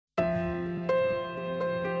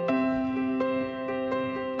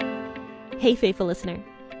Hey, faithful listener.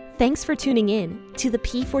 Thanks for tuning in to the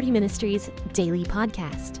P40 Ministries Daily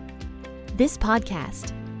Podcast. This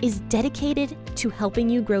podcast is dedicated to helping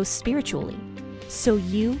you grow spiritually so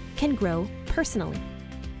you can grow personally.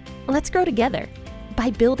 Let's grow together by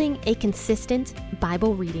building a consistent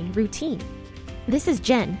Bible reading routine. This is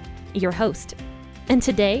Jen, your host, and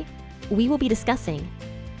today we will be discussing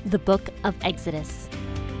the book of Exodus.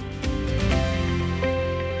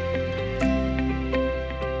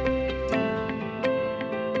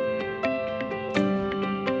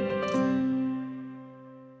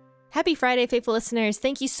 Happy Friday, faithful listeners.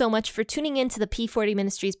 Thank you so much for tuning in to the P40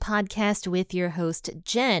 Ministries podcast with your host,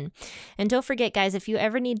 Jen. And don't forget, guys, if you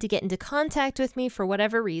ever need to get into contact with me for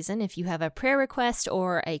whatever reason, if you have a prayer request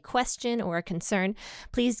or a question or a concern,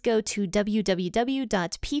 please go to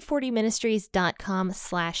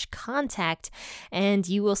www.p40ministries.com/contact, and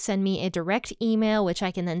you will send me a direct email, which I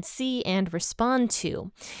can then see and respond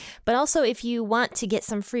to. But also, if you want to get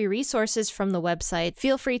some free resources from the website,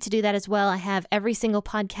 feel free to do that as well. I have every single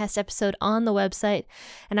podcast episode on the website,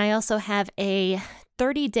 and I also have a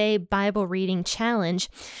 30-day Bible reading challenge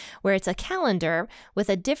where it's a calendar with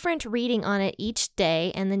a different reading on it each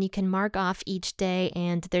day, and then you can mark off each day,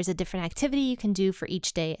 and there's a different activity you can do for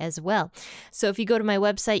each day as well. So if you go to my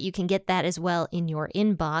website, you can get that as well in your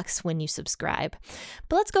inbox when you subscribe.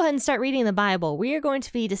 But let's go ahead and start reading the Bible. We are going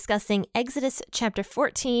to be discussing Exodus chapter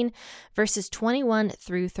 14, verses 21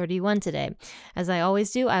 through 31 today. As I always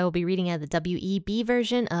do, I will be reading out the WEB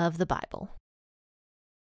version of the Bible.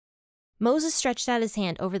 Moses stretched out his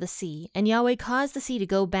hand over the sea, and Yahweh caused the sea to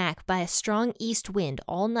go back by a strong east wind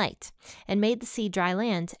all night, and made the sea dry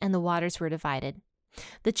land, and the waters were divided.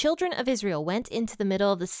 The children of Israel went into the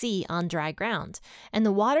middle of the sea on dry ground, and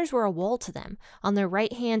the waters were a wall to them, on their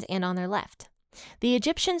right hand and on their left. The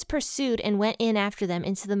Egyptians pursued and went in after them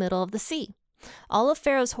into the middle of the sea, all of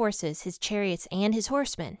Pharaoh's horses, his chariots, and his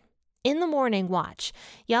horsemen. In the morning watch,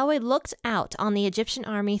 Yahweh looked out on the Egyptian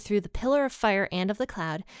army through the pillar of fire and of the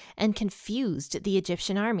cloud, and confused the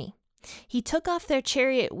Egyptian army. He took off their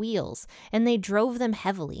chariot wheels, and they drove them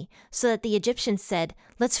heavily, so that the Egyptians said,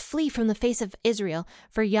 "Let's flee from the face of Israel,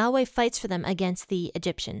 for Yahweh fights for them against the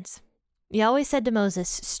Egyptians." Yahweh said to Moses,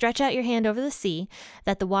 "Stretch out your hand over the sea,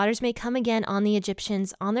 that the waters may come again on the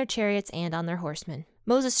Egyptians, on their chariots, and on their horsemen."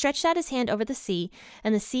 Moses stretched out his hand over the sea,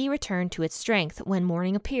 and the sea returned to its strength when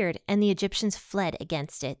morning appeared, and the Egyptians fled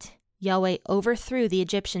against it. Yahweh overthrew the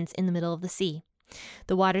Egyptians in the middle of the sea.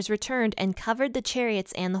 The waters returned and covered the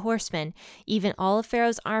chariots and the horsemen, even all of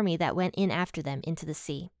Pharaoh's army that went in after them into the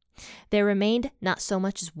sea. There remained not so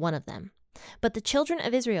much as one of them. But the children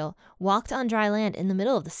of Israel walked on dry land in the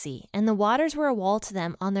middle of the sea, and the waters were a wall to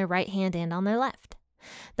them on their right hand and on their left.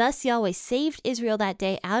 Thus Yahweh saved Israel that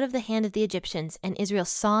day out of the hand of the Egyptians, and Israel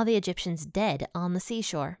saw the Egyptians dead on the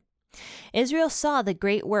seashore. Israel saw the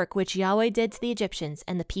great work which Yahweh did to the Egyptians,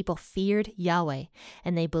 and the people feared Yahweh,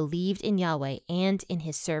 and they believed in Yahweh and in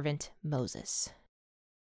his servant Moses.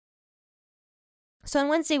 So on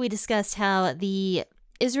Wednesday, we discussed how the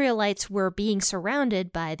Israelites were being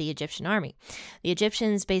surrounded by the Egyptian army. The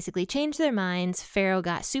Egyptians basically changed their minds. Pharaoh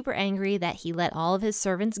got super angry that he let all of his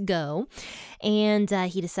servants go, and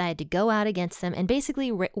he decided to go out against them and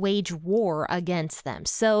basically wage war against them.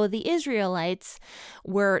 So the Israelites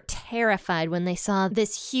were terrified when they saw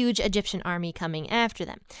this huge Egyptian army coming after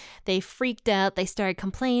them. They freaked out. They started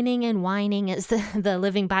complaining and whining, as the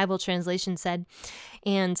Living Bible translation said,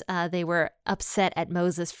 and they were upset at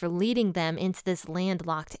Moses for leading them into this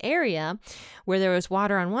landlocked area where there was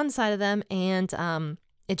water on one side of them and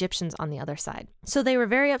Egyptians on the other side. So they were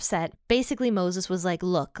very upset. Basically, Moses was like,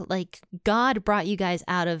 "Look, God brought you guys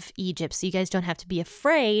out of Egypt, so you guys don't have to be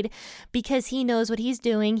afraid, because he knows what he's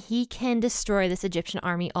doing. He can destroy this Egyptian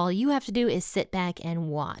army. All you have to do is sit back and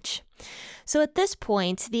watch." So at this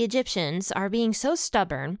point, the Egyptians are being so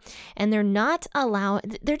stubborn, and they're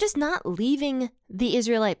just not leaving the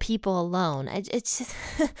Israelite people alone. It's just,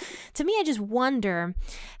 to me, I just wonder,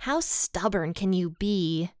 how stubborn can you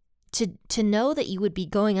be to know that you would be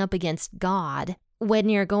going up against God when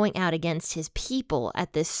you're going out against his people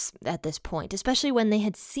at this point, especially when they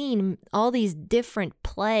had seen all these different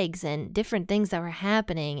plagues and different things that were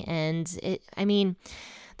happening. And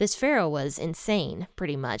this Pharaoh was insane,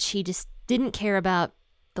 pretty much. He just didn't care about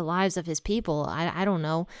the lives of his people. I don't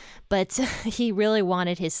know, but he really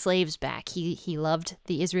wanted his slaves back. He loved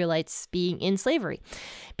the Israelites being in slavery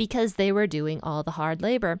because they were doing all the hard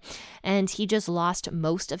labor, and he just lost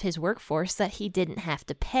most of his workforce that he didn't have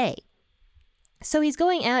to pay. So he's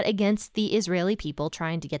going out against the Israeli people,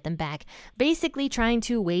 trying to get them back, basically trying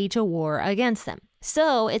to wage a war against them.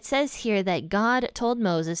 So it says here that God told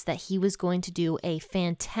Moses that he was going to do a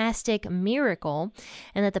fantastic miracle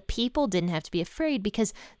and that the people didn't have to be afraid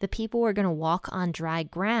because the people were going to walk on dry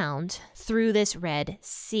ground through this Red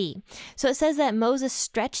Sea. So it says that Moses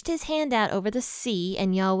stretched his hand out over the sea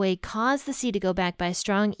and Yahweh caused the sea to go back by a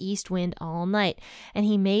strong east wind all night. And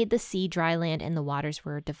he made the sea dry land and the waters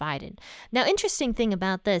were divided. Now, interesting thing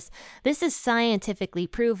about this is scientifically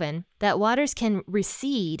proven that waters can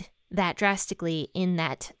recede that drastically in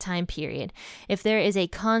that time period. If there is a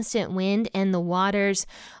constant wind and the waters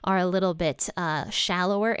are a little bit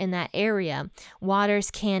shallower in that area,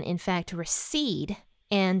 waters can in fact recede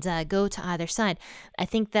and go to either side. I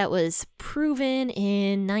think that was proven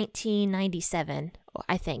in 1997.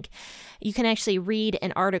 I think you can actually read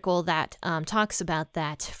an article that talks about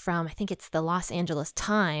that from, I think it's the Los Angeles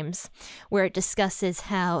Times, where it discusses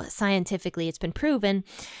how scientifically it's been proven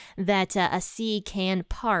that a sea can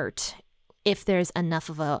part if there's enough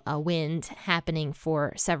of a wind happening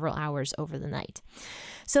for several hours over the night.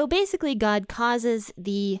 So basically, God causes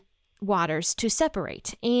the waters to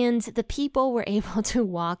separate, and the people were able to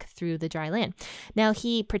walk through the dry land. Now,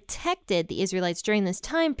 he protected the Israelites during this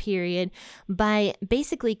time period by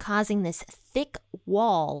basically causing this thick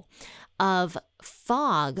wall of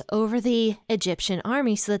fog over the Egyptian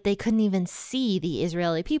army so that they couldn't even see the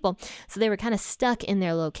Israeli people. So they were kind of stuck in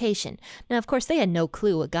their location. Now, of course, they had no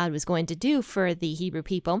clue what God was going to do for the Hebrew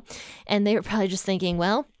people, and they were probably just thinking,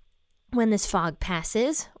 well, when this fog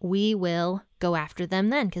passes, we will go after them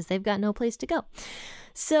then because they've got no place to go.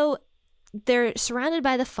 So they're surrounded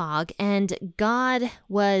by the fog, and God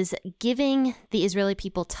was giving the Israeli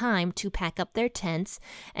people time to pack up their tents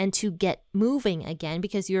and to get moving again,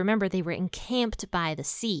 because you remember they were encamped by the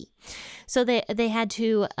sea. So they had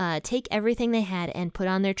to take everything they had and put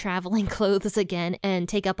on their traveling clothes again and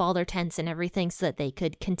take up all their tents and everything so that they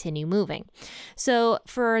could continue moving. So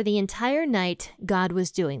for the entire night, God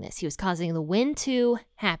was doing this. He was causing the wind to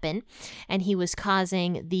happen, and he was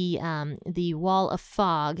causing the wall of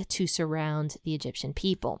fog to surround the Egyptian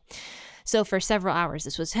people. So for several hours,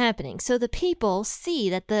 this was happening. So the people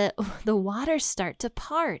see that the waters start to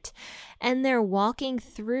part, and they're walking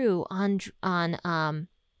through on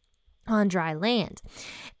dry land.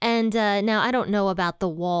 And now I don't know about the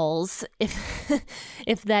walls,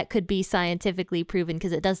 if that could be scientifically proven,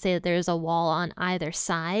 because it does say that there's a wall on either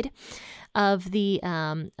side of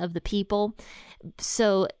the people.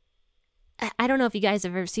 So I don't know if you guys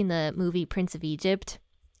have ever seen the movie Prince of Egypt.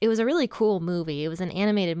 It was a really cool movie. It was an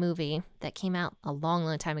animated movie that came out a long,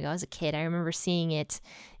 long time ago. I was a kid. I remember seeing it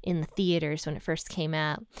in the theaters when it first came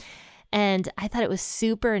out. And I thought it was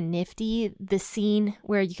super nifty, the scene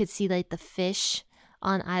where you could see like the fish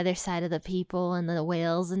on either side of the people and the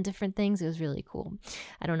whales and different things. It was really cool.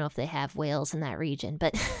 I don't know if they have whales in that region,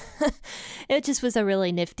 but it just was a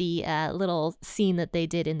really nifty little scene that they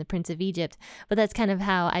did in The Prince of Egypt. But that's kind of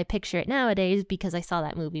how I picture it nowadays, because I saw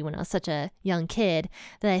that movie when I was such a young kid,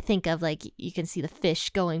 that I think of like you can see the fish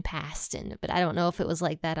going past. But I don't know if it was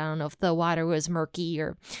like that. I don't know if the water was murky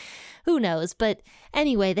or who knows. But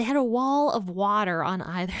anyway, they had a wall of water on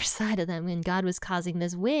either side of them, and God was causing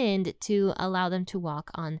this wind to allow them to walk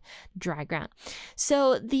on dry ground.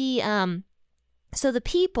 So the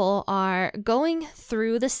people are going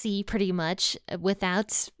through the sea pretty much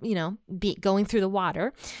without, going through the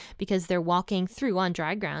water, because they're walking through on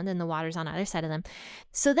dry ground and the water's on either side of them.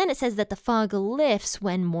 So then it says that the fog lifts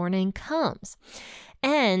when morning comes.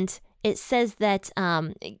 And it says that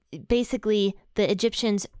basically the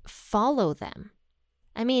Egyptians follow them.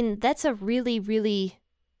 I mean, that's a really, really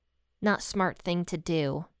not smart thing to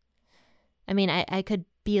do. I mean, I could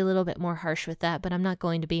be a little bit more harsh with that, but I'm not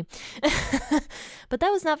going to be. But that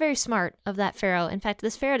was not very smart of that Pharaoh. In fact,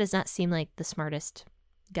 this Pharaoh does not seem like the smartest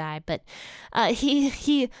guy, but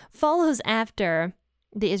he follows after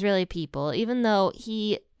the Israeli people, even though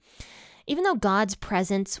God's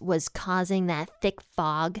presence was causing that thick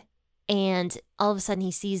fog, and all of a sudden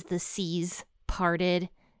he sees the seas parted.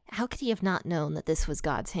 How could he have not known that this was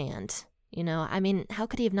God's hand? How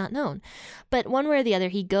could he have not known? But one way or the other,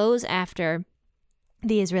 he goes after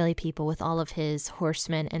the Israeli people with all of his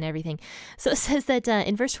horsemen and everything. So it says that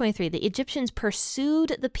in verse 23, the Egyptians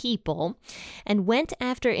pursued the people and went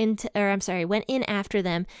in after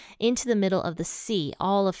them into the middle of the sea,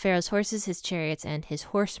 all of Pharaoh's horses, his chariots, and his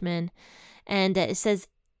horsemen. And it says,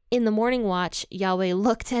 in the morning watch, Yahweh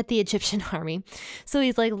looked at the Egyptian army. So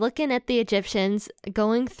he's like looking at the Egyptians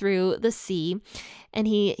going through the sea, and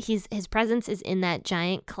his presence is in that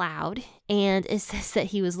giant cloud. And it says that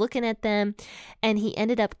he was looking at them, and he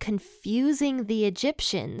ended up confusing the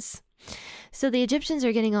Egyptians. So the Egyptians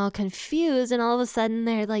are getting all confused, and all of a sudden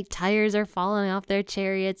their like tires are falling off their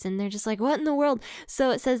chariots, and they're just like, what in the world?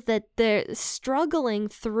 So it says that they're struggling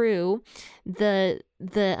through the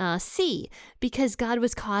sea because God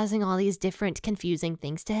was causing all these different confusing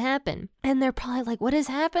things to happen. And they're probably like, what is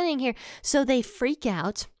happening here? So they freak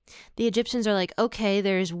out. The Egyptians are like, okay,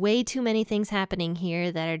 there's way too many things happening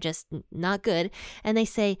here that are just not good. And they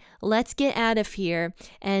say, let's get out of here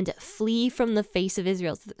and flee from the face of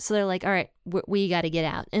Israel. So they're like, all right, we got to get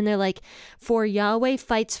out. And they're like, for Yahweh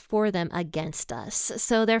fights for them against us.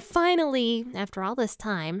 So they're finally, after all this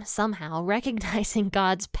time, somehow recognizing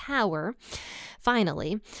God's power,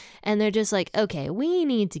 finally. And they're just like, okay, we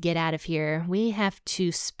need to get out of here. We have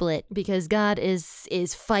to split because God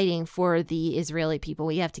is fighting for the Israeli people.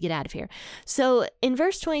 We have to get out of here. So in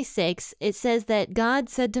verse 26, it says that God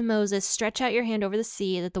said to Moses, stretch out your hand over the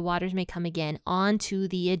sea that the waters may come again onto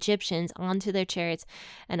the Egyptians, onto their chariots,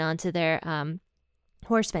 and onto their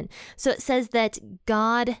horsemen. So it says that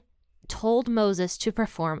God told Moses to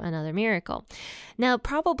perform another miracle. Now,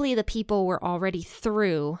 probably the people were already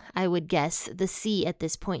through, I would guess, the sea at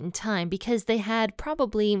this point in time because they had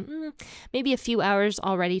probably maybe a few hours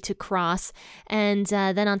already to cross. And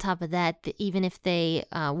then on top of that, even if they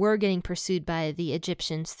were getting pursued by the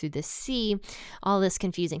Egyptians through the sea, all this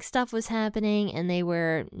confusing stuff was happening and they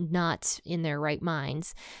were not in their right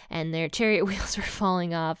minds and their chariot wheels were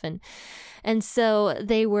falling off and so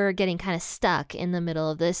they were getting kind of stuck in the middle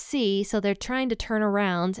of the sea. So they're trying to turn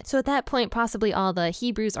around. So at that point, possibly all the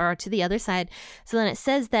Hebrews are to the other side. So then it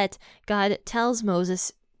says that God tells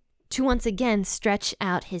Moses to once again stretch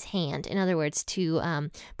out his hand. In other words, to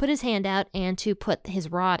put his hand out and to put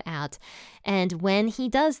his rod out. And when he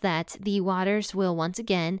does that, the waters will once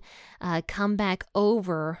again come back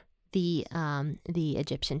over the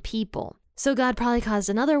Egyptian people. So God probably caused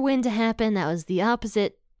another wind to happen that was the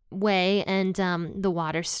opposite way, and the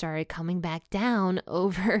water started coming back down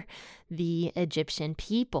over the Egyptian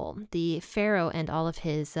people, the Pharaoh and all of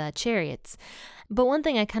his chariots. But one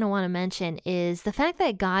thing I kind of want to mention is the fact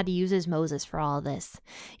that God uses Moses for all of this.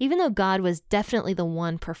 Even though God was definitely the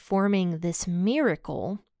one performing this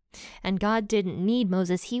miracle, and God didn't need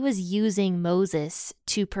Moses, he was using Moses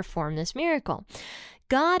to perform this miracle.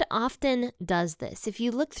 God often does this. If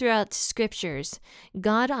you look throughout scriptures,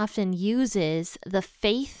 God often uses the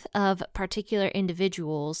faith of particular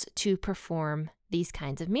individuals to perform these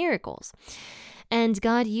kinds of miracles. And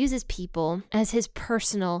God uses people as his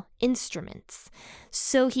personal instruments.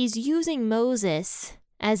 So he's using Moses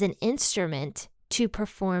as an instrument to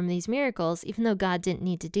perform these miracles. Even though God didn't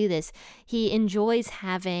need to do this, he enjoys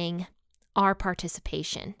having our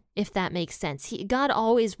participation, if that makes sense. God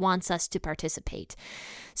always wants us to participate.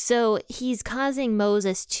 So he's causing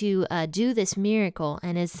Moses to do this miracle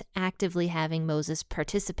and is actively having Moses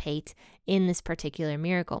participate in this particular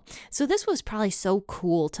miracle. So this was probably so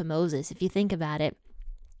cool to Moses, if you think about it,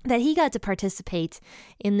 that he got to participate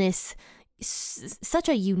in this such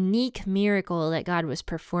a unique miracle that God was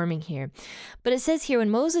performing here. But it says here when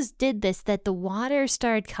Moses did this, that the water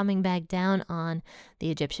started coming back down on the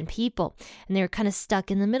Egyptian people, and they were kind of stuck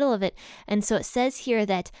in the middle of it. And so it says here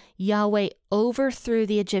that Yahweh overthrew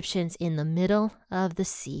the Egyptians in the middle of the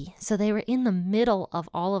sea. So they were in the middle of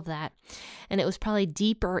all of that, and it was probably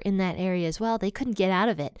deeper in that area as well. They couldn't get out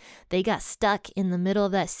of it. They got stuck in the middle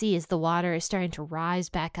of that sea as the water is starting to rise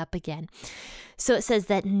back up again. So it says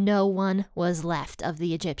that no one was left of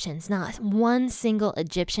the Egyptians. Not one single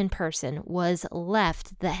Egyptian person was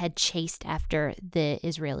left that had chased after the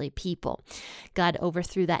Israeli people. God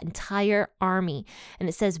overthrew that entire army. And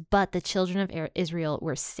it says, but the children of Israel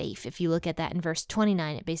were safe. If you look at that in verse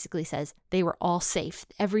 29, it basically says they were all safe.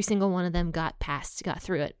 Every single one of them got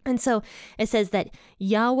through it. And so it says that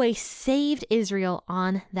Yahweh saved Israel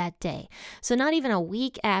on that day. So not even a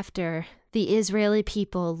week after the Israeli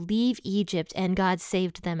people leave Egypt and God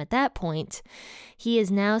saved them at that point, he is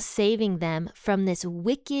now saving them from this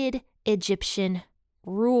wicked Egyptian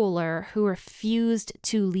ruler who refused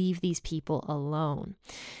to leave these people alone.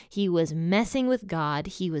 He was messing with God.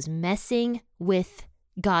 He was messing with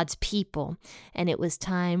God's people, and it was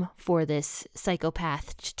time for this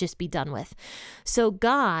psychopath to just be done with. So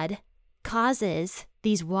God causes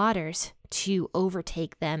these waters to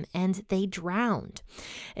overtake them, and they drowned.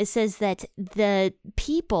 It says that the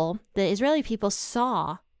Israeli people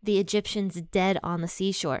saw the Egyptians dead on the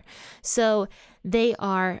seashore. So they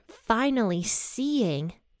are finally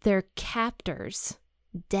seeing their captors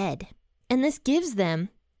dead. And this gives them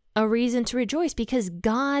a reason to rejoice because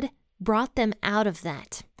God brought them out of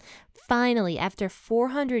that. finally, after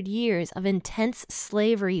 400 years of intense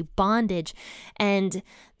slavery, bondage, and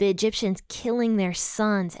the Egyptians killing their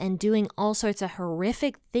sons and doing all sorts of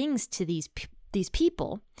horrific things to these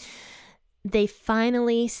people, they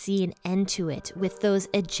finally see an end to it with those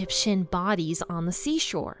Egyptian bodies on the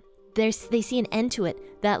seashore. They see an end to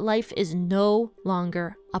it, that life is no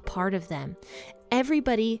longer a part of them.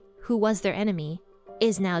 Everybody who was their enemy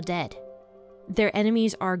is now dead. Their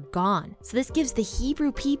enemies are gone. So this gives the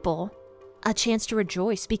Hebrew people a chance to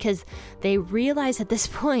rejoice because they realize at this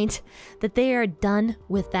point that they are done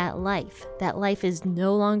with that life. That life is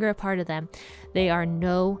no longer a part of them. They are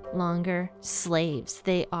no longer slaves.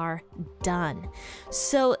 They are done.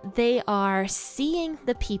 So they are seeing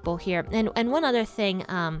the people here. And one other thing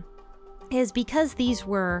is because these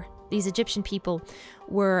Egyptian people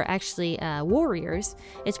were actually warriors,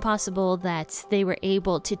 it's possible that they were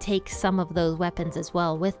able to take some of those weapons as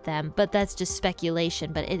well with them, but that's just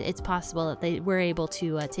speculation. But it's possible that they were able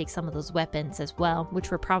to take some of those weapons as well,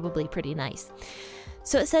 which were probably pretty nice.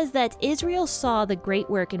 So it says that Israel saw the great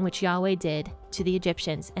work in which Yahweh did to the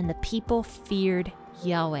Egyptians, and the people feared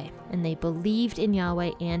Yahweh, and they believed in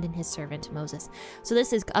Yahweh and in his servant Moses. So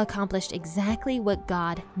this has accomplished exactly what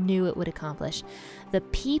God knew it would accomplish. The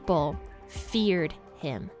people feared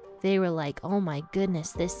him. They were like, oh my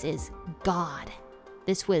goodness, this is God.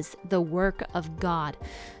 This was the work of God.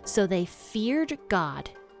 So they feared God,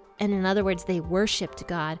 and in other words, they worshiped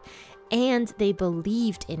God, and they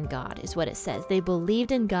believed in God, is what it says. They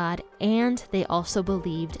believed in God, and they also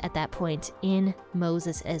believed at that point in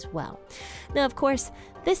Moses as well. Now, of course,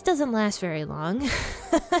 this doesn't last very long,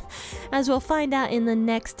 as we'll find out in the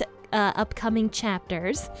next upcoming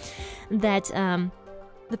chapters, that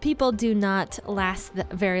the people do not last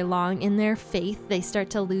very long in their faith. They start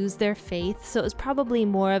to lose their faith. So it was probably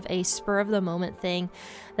more of a spur of the moment thing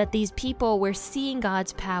that these people were seeing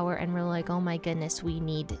God's power and were like, oh my goodness, we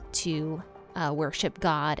need to worship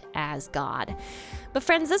God as God. But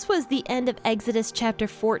friends, this was the end of Exodus chapter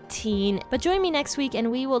 14. But join me next week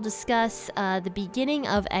and we will discuss the beginning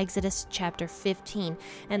of Exodus chapter 15.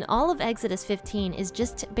 And all of Exodus 15 is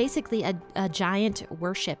just basically a giant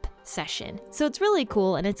worship session. So it's really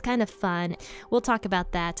cool and it's kind of fun. We'll talk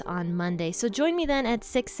about that on Monday. So join me then at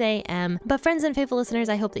 6 a.m. But friends and faithful listeners,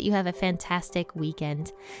 I hope that you have a fantastic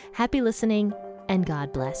weekend. Happy listening and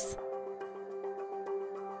God bless.